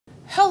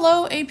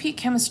Hello, AP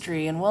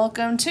Chemistry, and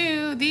welcome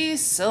to the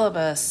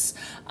syllabus.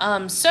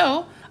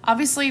 So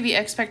obviously the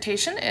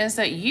expectation is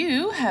that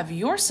you have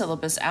your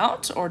syllabus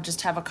out or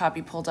just have a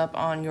copy pulled up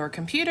on your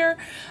computer,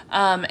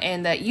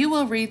 and that you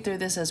will read through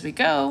this as we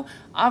go.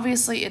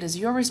 Obviously, it is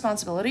your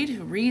responsibility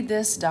to read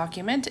this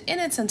document in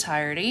its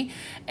entirety,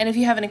 and if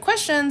you have any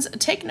questions,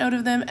 take note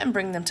of them and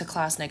bring them to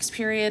class next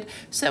period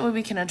so that way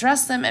we can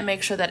address them and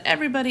make sure that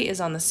everybody is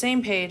on the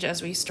same page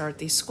as we start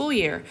the school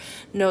year.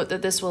 Note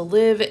that this will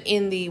live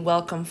in the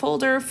welcome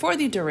folder for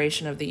the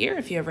duration of the year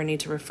if you ever need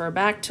to refer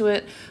back to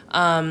it.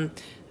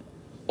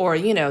 Or,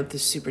 the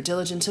super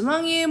diligent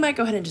among you might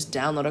go ahead and just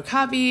download a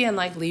copy and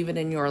leave it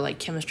in your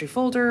chemistry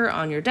folder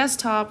on your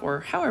desktop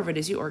or however it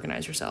is you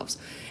organize yourselves.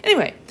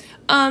 Anyway,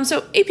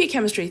 so AP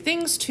Chemistry,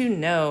 things to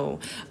know.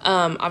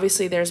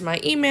 Obviously there's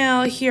my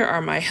email. Here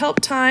are my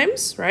help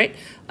times, right?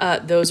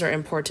 Those are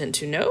important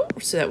to know.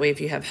 So that way if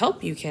you have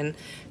help, you can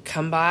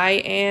come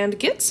by and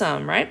get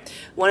some, right?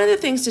 One of the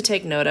things to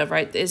take note of,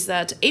 right, is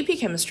that AP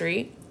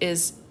Chemistry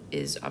is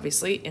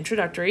obviously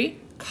introductory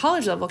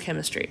college level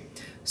chemistry.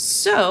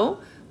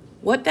 So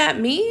what that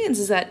means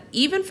is that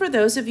even for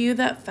those of you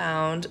that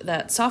found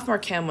that sophomore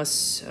chem was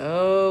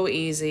so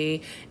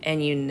easy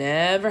and you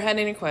never had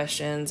any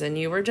questions and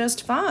you were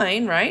just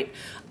fine, right?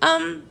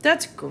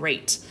 That's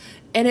great.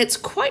 And it's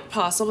quite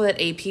possible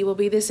that AP will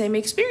be the same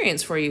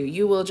experience for you.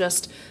 You will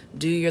just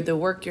do the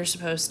work you're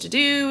supposed to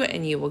do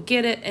and you will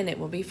get it and it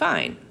will be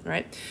fine,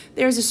 right?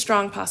 There's a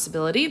strong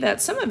possibility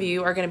that some of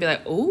you are going to be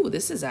like, oh,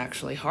 this is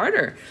actually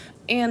harder.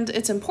 And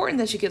it's important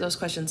that you get those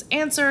questions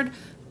answered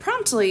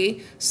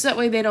promptly so that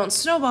way they don't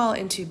snowball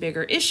into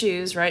bigger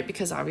issues, right?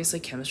 Because obviously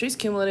chemistry is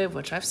cumulative,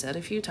 which I've said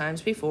a few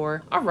times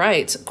before. All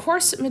right,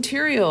 course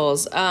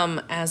materials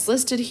as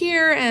listed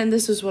here, and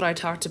this is what I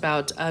talked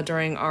about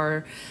during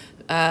our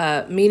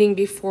meeting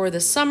before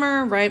the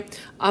summer, right?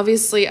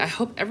 Obviously, I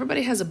hope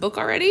everybody has a book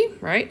already,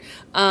 right?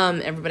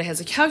 Everybody has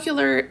a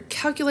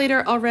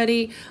calculator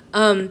already.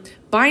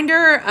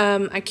 Binder,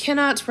 I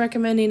cannot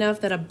recommend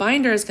enough that a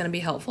binder is going to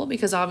be helpful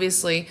because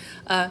obviously,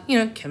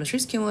 chemistry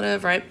is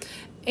cumulative, right?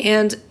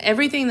 And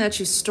everything that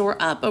you store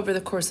up over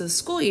the course of the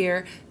school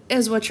year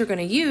is what you're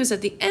going to use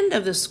at the end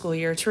of the school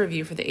year to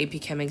review for the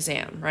AP Chem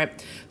exam,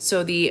 right?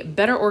 So the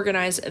better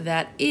organized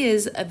that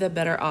is, the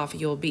better off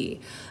you'll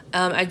be.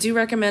 I do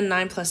recommend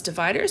 9+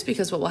 dividers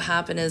because what will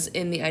happen is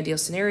in the ideal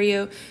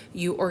scenario,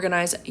 you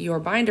organize your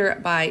binder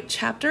by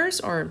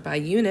chapters or by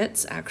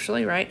units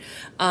actually, right?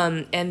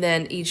 And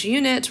then each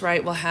unit,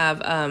 right, will have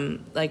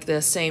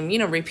the same,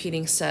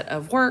 repeating set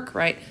of work,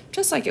 right?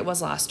 Just like it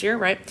was last year,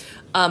 right?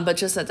 But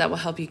just that will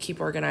help you keep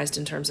organized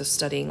in terms of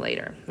studying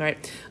later,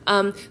 right?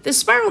 This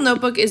spiral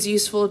notebook is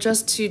useful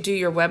just to do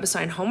your web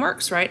assigned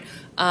homeworks, right?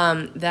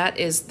 That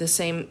is the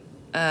same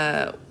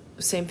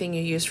thing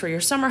you use for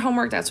your summer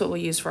homework. That's what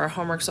we use for our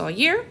homeworks all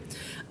year.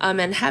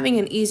 And having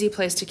an easy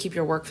place to keep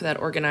your work for that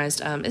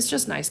organized is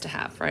just nice to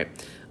have, right?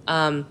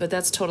 But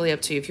that's totally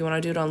up to you. If you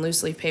want to do it on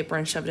loose leaf paper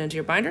and shove it into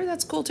your binder,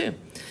 that's cool too.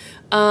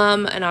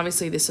 And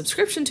obviously the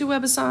subscription to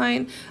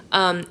WebAssign,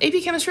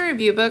 AP Chemistry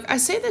Review Book, I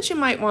say that you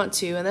might want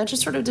to, and that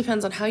just sort of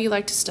depends on how you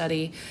like to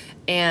study.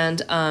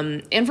 And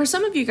for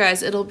some of you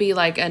guys, it'll be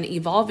like an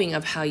evolving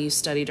of how you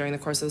study during the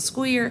course of the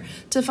school year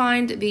to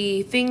find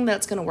the thing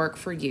that's going to work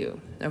for you,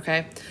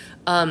 okay?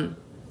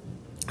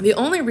 The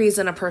only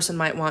reason a person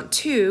might want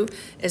two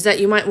is that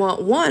you might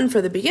want one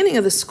for the beginning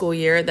of the school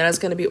year that is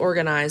going to be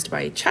organized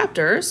by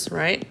chapters,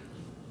 right?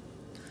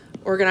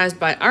 Organized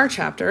by our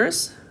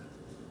chapters.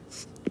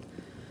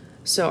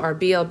 So our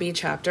BLB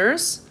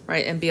chapters,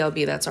 right? And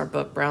BLB, that's our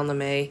book, Brown,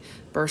 LeMay,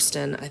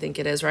 Burston, I think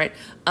it is, right?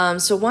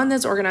 So one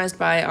that's organized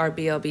by our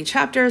BLB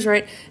chapters,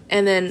 right?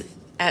 And then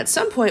at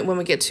some point when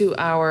we get to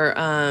our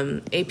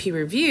AP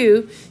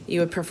review, you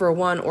would prefer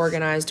one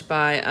organized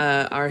by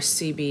our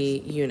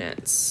CB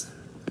units,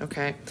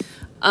 okay?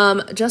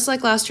 Just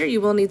like last year,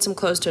 you will need some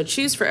closed-toed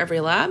shoes for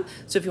every lab.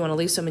 So if you want to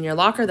leave some in your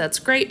locker, that's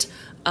great.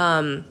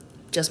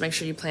 Just make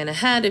sure you plan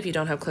ahead. If you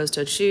don't have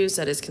closed-toed shoes,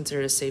 that is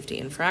considered a safety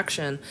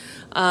infraction.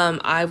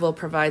 I will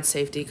provide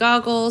safety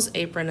goggles,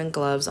 apron, and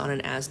gloves on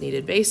an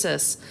as-needed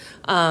basis.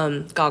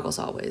 Goggles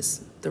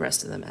always, the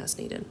rest of them as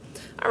needed.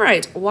 All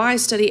right, why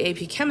study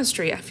AP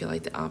Chemistry? I feel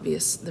like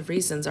the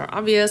reasons are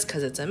obvious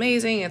because it's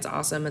amazing, it's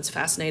awesome, it's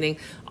fascinating,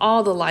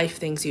 all the life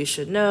things you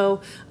should know,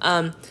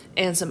 and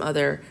some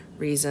other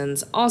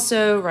reasons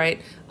also,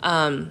 right?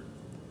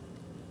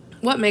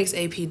 What makes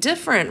AP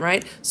different,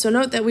 right? So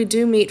note that we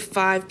do meet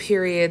 5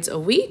 periods a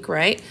week,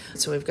 right?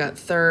 So we've got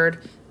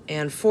 3rd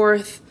and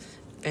 4th,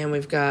 and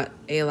we've got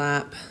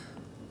ALAP,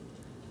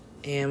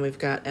 and we've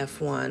got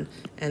F1,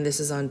 and this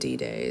is on D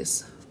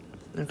days,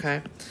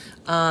 okay?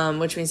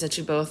 Which means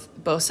that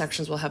both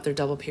sections will have their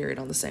double period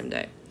on the same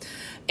day.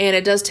 And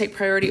it does take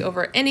priority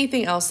over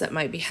anything else that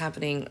might be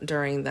happening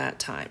during that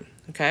time.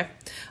 Okay.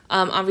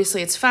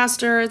 Obviously it's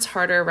faster, it's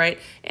harder, right?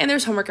 And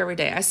there's homework every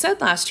day. I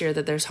said last year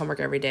that there's homework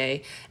every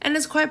day, and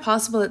it's quite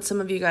possible that some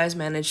of you guys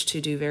managed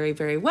to do very,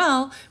 very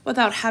well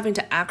without having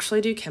to actually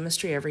do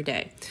chemistry every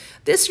day.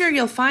 This year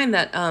you'll find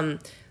that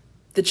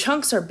the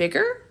chunks are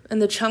bigger,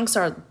 and the chunks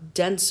are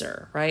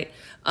denser, right?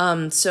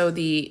 So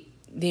the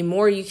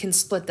more you can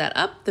split that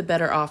up, the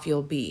better off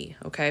you'll be,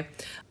 okay?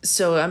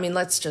 So, I mean,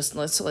 let's just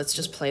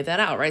play that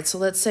out, right? So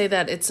let's say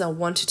that it's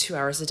 1 to 2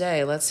 hours a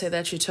day. Let's say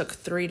that you took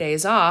 3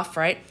 days off,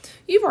 right?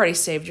 You've already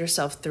saved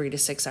yourself 3 to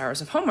 6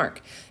 hours of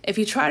homework. If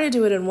you try to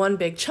do it in one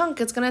big chunk,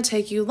 it's going to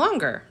take you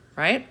longer,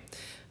 right?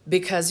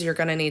 Because you're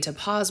going to need to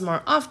pause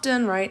more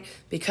often, right?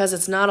 Because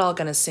it's not all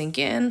going to sink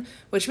in,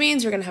 which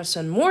means you're going to have to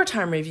spend more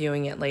time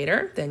reviewing it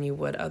later than you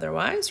would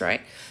otherwise,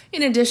 right?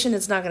 In addition,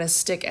 it's not going to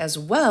stick as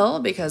well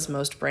because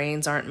most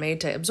brains aren't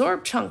made to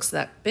absorb chunks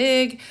that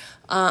big.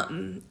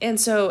 And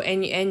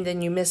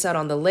then you miss out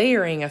on the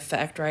layering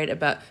effect, right?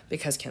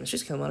 Because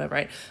chemistry's cumulative,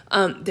 right?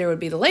 There would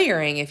be the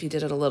layering if you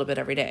did it a little bit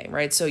every day,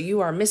 right? So you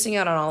are missing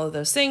out on all of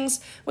those things,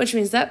 which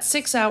means that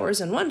 6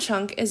 hours in one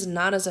chunk is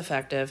not as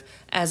effective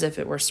as if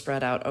it were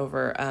spread out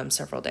over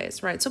several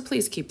days, right? So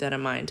please keep that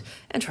in mind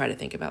and try to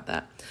think about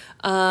that.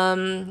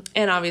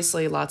 And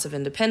obviously lots of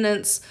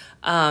independence.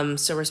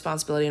 So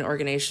responsibility and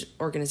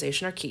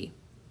organization are key.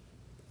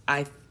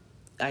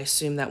 I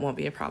assume that won't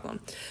be a problem.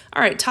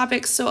 All right,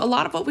 topics. So a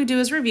lot of what we do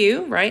is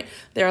review, right?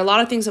 There are a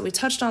lot of things that we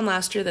touched on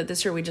last year that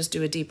this year we just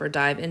do a deeper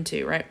dive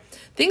into, right?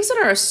 Things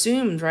that are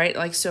assumed, right?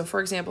 Like, so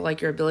for example,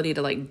 like your ability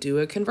to like do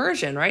a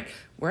conversion, right?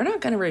 We're not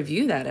going to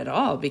review that at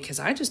all because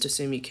I just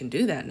assume you can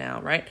do that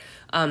now, right?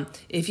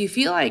 If you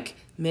feel like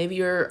maybe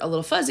you're a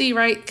little fuzzy,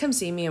 right? Come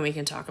see me and we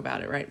can talk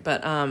about it, right?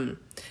 But,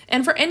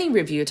 and for any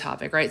review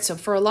topic, right? So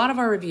for a lot of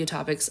our review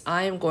topics,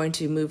 I am going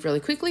to move really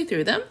quickly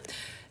through them.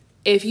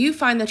 If you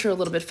find that you're a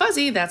little bit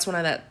fuzzy, that's one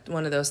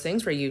of those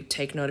things where you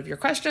take note of your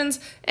questions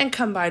and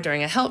come by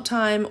during a help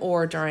time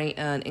or during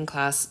an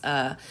in-class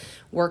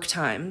work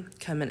time.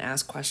 Come and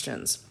ask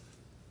questions.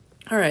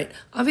 All right,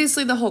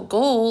 obviously the whole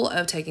goal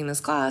of taking this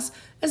class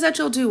is that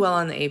you'll do well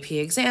on the AP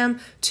exam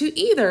to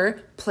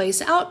either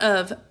place out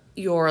of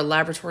your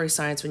laboratory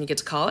science when you get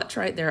to college,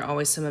 right? There are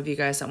always some of you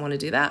guys that want to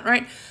do that,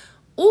 right?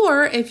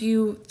 Or if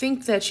you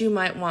think that you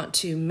might want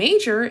to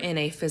major in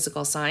a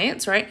physical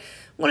science, right?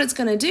 What it's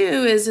going to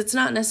do is it's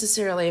not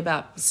necessarily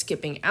about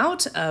skipping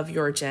out of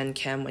your Gen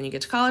Chem when you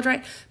get to college,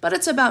 right? But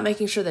it's about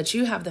making sure that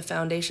you have the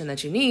foundation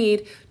that you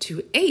need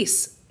to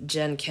ace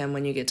Gen Chem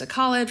when you get to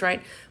college,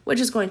 right? Which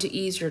is going to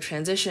ease your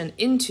transition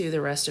into the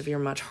rest of your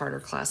much harder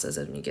classes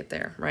when you get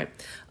there, right?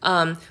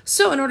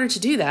 So in order to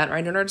do that,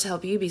 right, in order to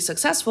help you be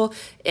successful,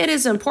 it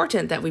is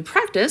important that we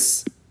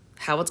practice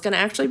how it's going to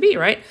actually be,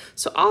 right?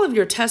 So all of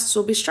your tests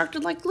will be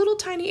structured like little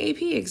tiny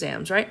AP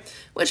exams, right?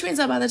 Which means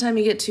that by the time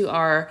you get to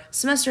our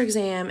semester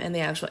exam and the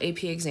actual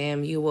AP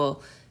exam,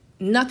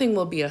 nothing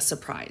will be a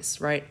surprise,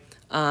 right?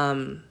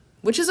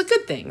 Which is a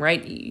good thing,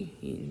 right?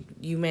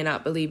 You may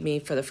not believe me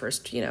for the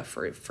first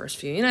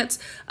few units,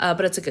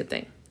 but it's a good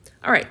thing.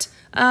 All right,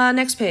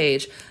 next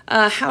page.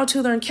 How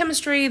to learn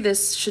chemistry.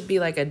 This should be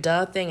like a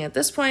duh thing at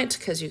this point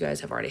because you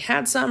guys have already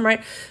had some,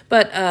 right?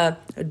 But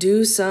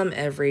do some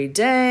every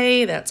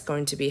day. That's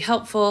going to be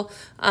helpful.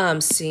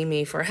 See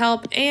me for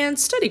help and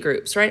study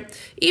groups, right?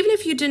 Even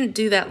if you didn't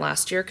do that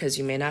last year because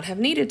you may not have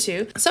needed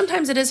to,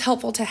 sometimes it is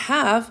helpful to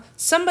have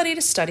somebody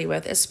to study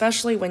with,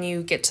 especially when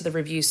you get to the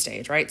review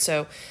stage, right?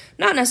 So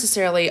not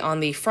necessarily on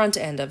the front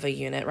end of a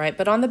unit, right?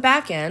 But on the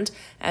back end,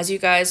 as you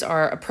guys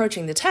are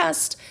approaching the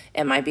test,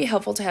 it might be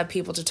helpful to have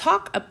people to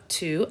talk up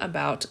to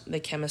about the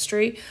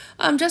chemistry,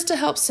 just to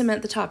help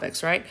cement the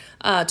topics, right?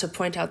 To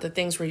point out the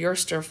things where you're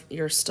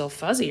still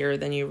fuzzier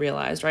than you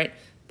realized, right?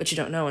 But you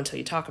don't know until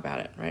you talk about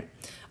it, right?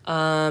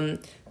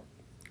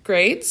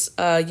 Grades,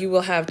 you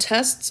will have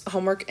tests,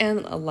 homework,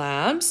 and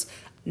labs.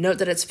 Note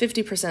that it's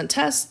 50%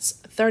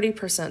 tests,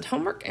 30%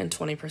 homework, and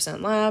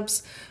 20%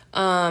 labs.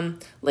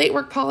 Late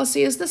work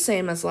policy is the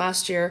same as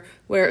last year,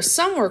 where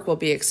some work will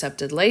be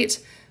accepted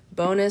late.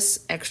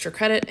 Bonus, extra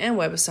credit, and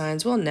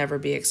WebAssigns will never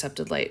be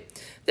accepted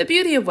late. The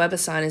beauty of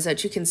WebAssign is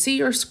that you can see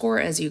your score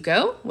as you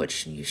go,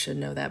 which you should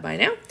know that by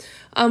now,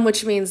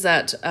 which means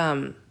that,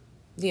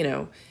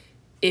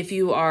 if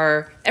you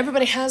are,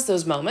 everybody has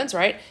those moments,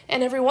 right?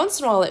 And every once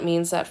in a while, it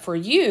means that for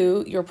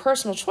you, your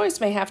personal choice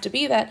may have to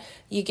be that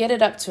you get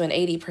it up to an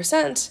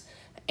 80%,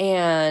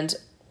 and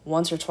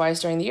once or twice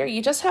during the year,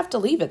 you just have to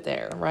leave it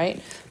there,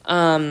 right?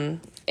 And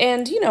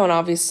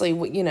obviously,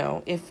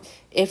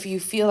 if you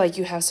feel like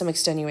you have some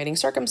extenuating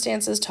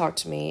circumstances, talk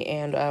to me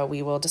and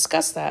we will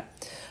discuss that.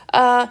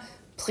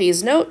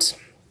 Please note,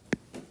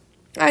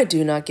 I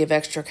do not give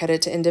extra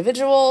credit to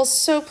individuals,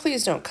 so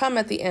please don't come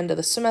at the end of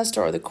the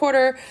semester or the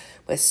quarter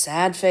with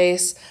sad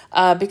face,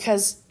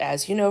 because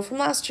as you know from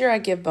last year, I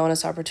give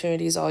bonus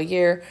opportunities all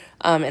year,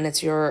 and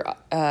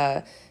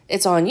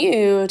it's on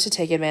you to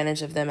take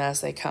advantage of them as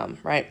they come,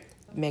 right?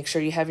 Make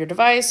sure you have your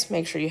device,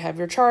 make sure you have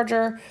your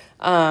charger.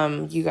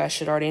 You guys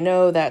should already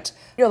know that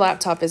your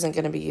laptop isn't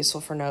going to be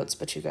useful for notes,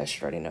 but you guys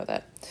should already know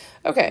that.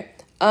 Okay,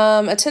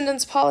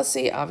 attendance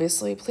policy,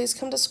 obviously, please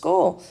come to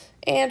school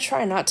and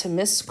try not to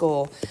miss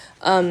school.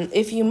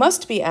 If you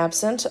must be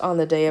absent on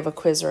the day of a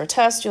quiz or a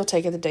test, you'll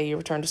take it the day you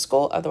return to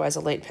school, otherwise a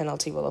late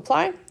penalty will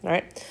apply,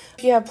 right?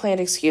 If you have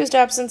planned excused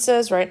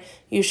absences, right,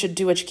 you should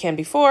do what you can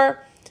before.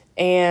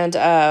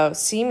 and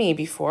see me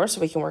before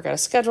so we can work out a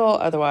schedule,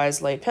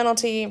 otherwise late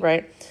penalty,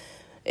 right?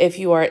 If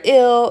you are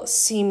ill,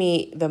 see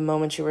me the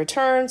moment you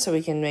return so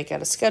we can make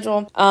out a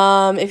schedule.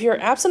 If you're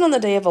absent on the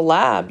day of a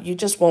lab, you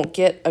just won't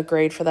get a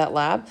grade for that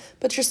lab,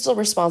 but you're still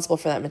responsible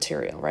for that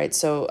material, right?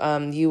 So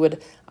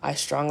I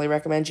strongly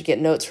recommend you get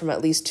notes from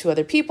at least 2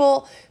 other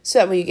people so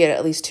that way you get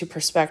at least 2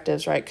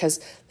 perspectives, right? Because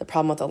the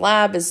problem with the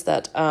lab is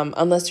that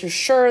unless you're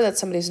sure that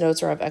somebody's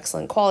notes are of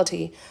excellent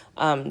quality,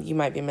 you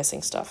might be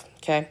missing stuff,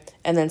 okay?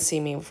 And then see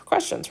me for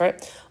questions,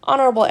 right?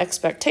 Honorable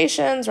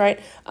expectations, right?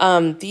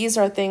 These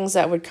are things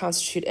that would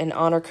constitute an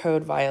honor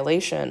code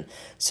violation.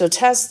 So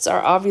tests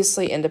are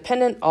obviously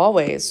independent,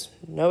 always,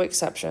 no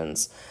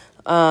exceptions.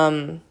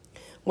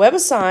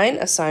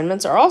 WebAssign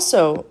assignments are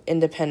also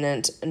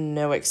independent,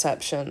 no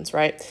exceptions,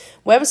 right?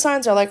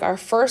 WebAssigns are like our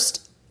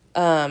first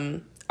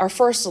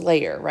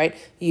layer, right?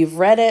 You've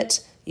read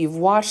it, you've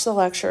watched the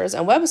lectures,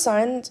 and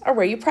WebAssigns are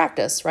where you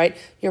practice, right?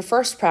 Your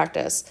first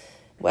practice.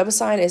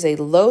 WebAssign is a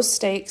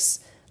low-stakes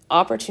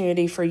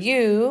opportunity for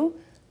you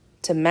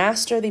to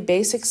master the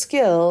basic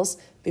skills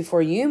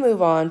before you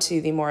move on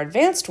to the more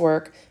advanced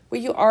work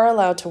where you are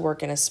allowed to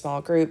work in a small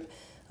group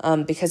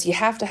because you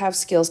have to have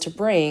skills to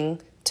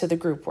bring to the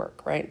group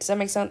work, right? Does that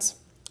make sense?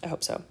 I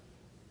hope so.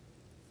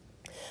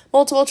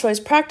 Multiple choice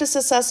practice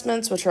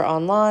assessments, which are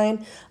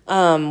online.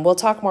 We'll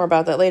talk more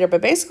about that later,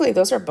 but basically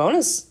those are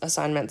bonus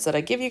assignments that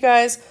I give you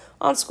guys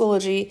on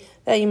Schoology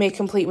that you may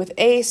complete with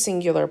a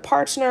singular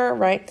partner,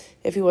 right?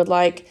 If you would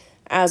like,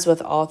 as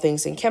with all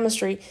things in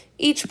chemistry,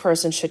 each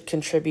person should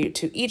contribute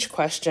to each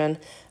question,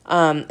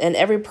 and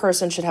every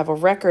person should have a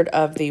record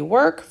of the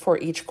work for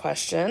each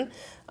question.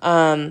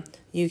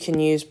 You can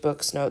use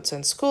books, notes,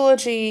 and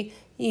Schoology.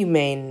 You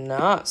may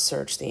not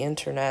search the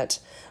internet.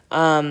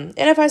 And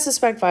if I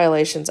suspect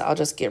violations, I'll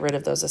just get rid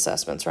of those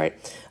assessments, right?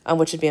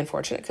 Which would be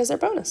unfortunate because they're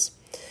bonus.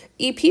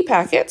 EP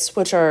packets,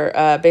 which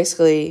are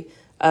basically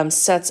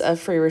sets of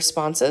free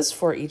responses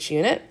for each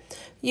unit.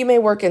 You may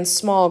work in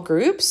small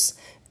groups.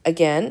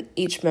 Again,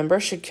 each member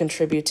should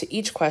contribute to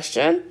each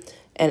question,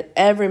 and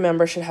every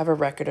member should have a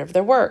record of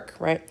their work,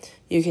 right?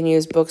 You can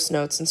use books,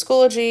 notes, and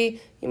Schoology.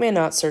 You may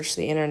not search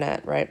the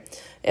internet, right?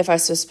 If I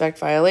suspect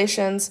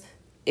violations,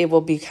 it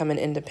will become an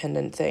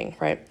independent thing,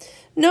 right?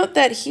 Note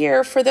that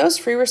here, for those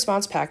free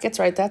response packets,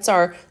 right, that's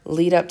our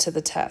lead up to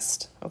the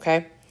test,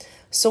 okay?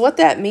 So what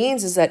that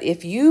means is that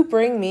if you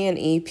bring me an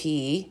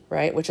EP,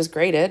 right, which is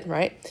graded,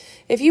 right?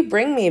 If you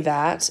bring me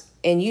that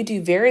and you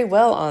do very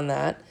well on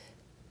that,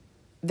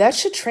 that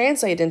should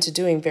translate into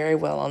doing very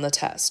well on the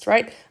test,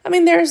 right? I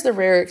mean, there's the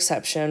rare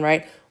exception,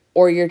 right?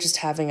 Or you're just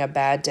having a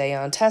bad day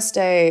on test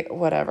day,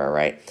 whatever,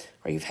 right?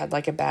 Or you've had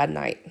like a bad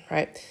night,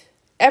 right?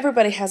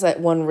 Everybody has that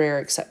one rare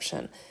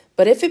exception.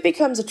 But if it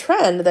becomes a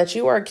trend that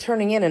you are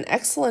turning in an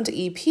excellent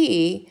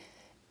EP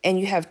and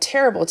you have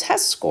terrible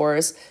test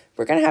scores,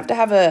 we're going to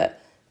have a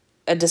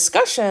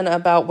discussion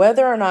about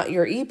whether or not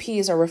your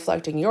EPs are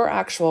reflecting your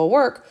actual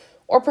work,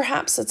 or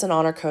perhaps it's an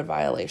honor code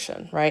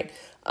violation, right?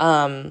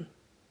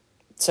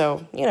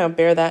 So,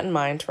 bear that in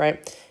mind,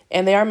 right?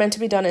 And they are meant to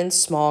be done in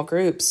small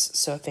groups,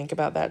 so think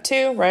about that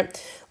too,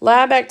 right?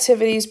 Lab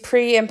activities,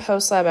 pre- and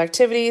post-lab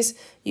activities,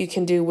 you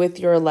can do with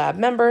your lab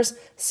members.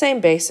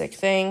 Same basic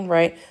thing,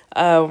 right?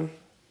 Where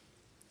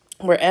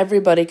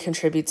everybody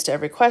contributes to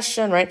every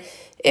question, right?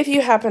 If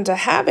you happen to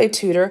have a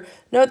tutor,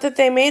 note that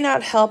they may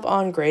not help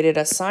on graded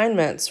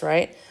assignments,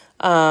 right?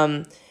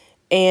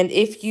 And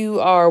if you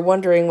are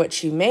wondering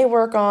what you may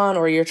work on,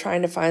 or you're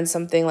trying to find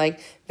something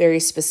like very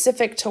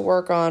specific to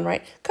work on,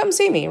 right, come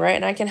see me, right?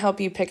 And I can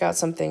help you pick out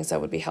some things that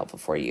would be helpful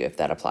for you if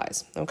that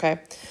applies, okay?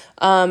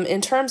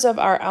 In terms of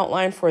our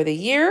outline for the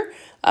year,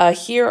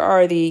 here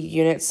are the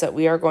units that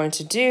we are going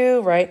to do,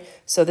 right?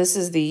 So this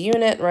is the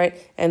unit, right?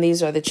 And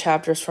these are the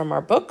chapters from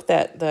our book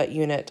that the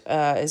unit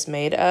is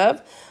made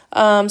of.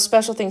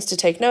 Special things to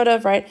take note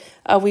of, right?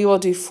 We will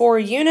do 4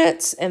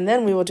 units, and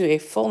then we will do a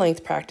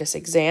full-length practice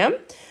exam.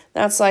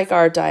 That's like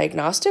our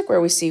diagnostic,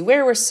 where we see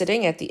where we're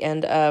sitting at the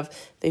end of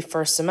the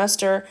first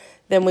semester.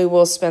 Then we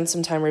will spend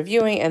some time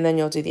reviewing, and then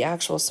you'll do the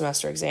actual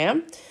semester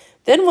exam.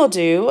 Then we'll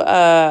do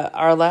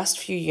our last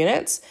few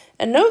units.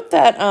 And note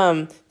that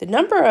the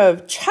number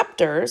of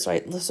chapters,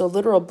 right, so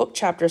literal book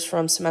chapters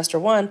from semester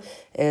 1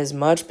 is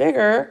much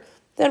bigger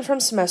than from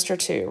semester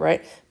 2,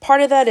 right?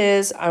 Part of that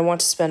is I want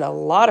to spend a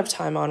lot of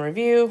time on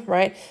review,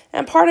 right?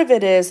 And part of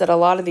it is that a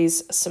lot of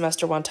these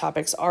semester 1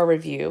 topics are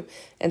review.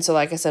 And so,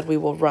 like I said, we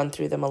will run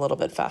through them a little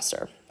bit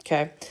faster,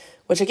 okay?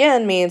 Which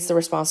again means the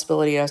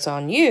responsibility is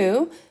on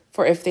you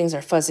for if things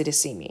are fuzzy to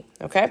see me,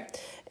 okay?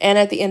 And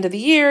at the end of the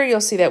year,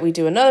 you'll see that we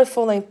do another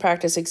full-length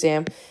practice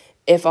exam.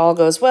 If all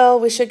goes well,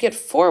 we should get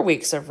 4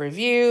 weeks of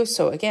review.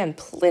 So again,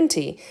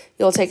 plenty.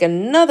 You'll take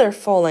another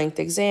full-length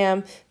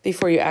exam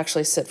before you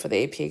actually sit for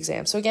the AP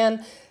exam. So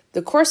again,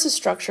 the course is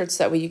structured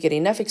so that way you get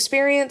enough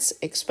experience,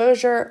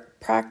 exposure,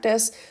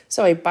 practice.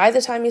 So by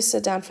the time you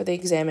sit down for the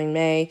exam in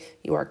May,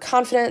 you are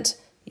confident,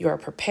 you are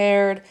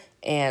prepared,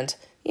 and,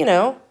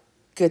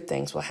 good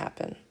things will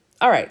happen.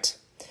 All right.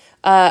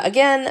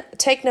 Again,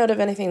 take note of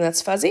anything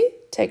that's fuzzy.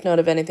 take note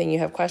of anything you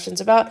have questions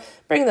about,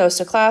 bring those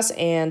to class,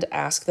 and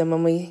ask them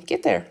when we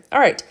get there. All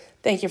right.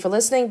 Thank you for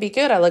listening. Be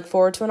good. I look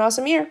forward to an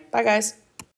awesome year. Bye, guys.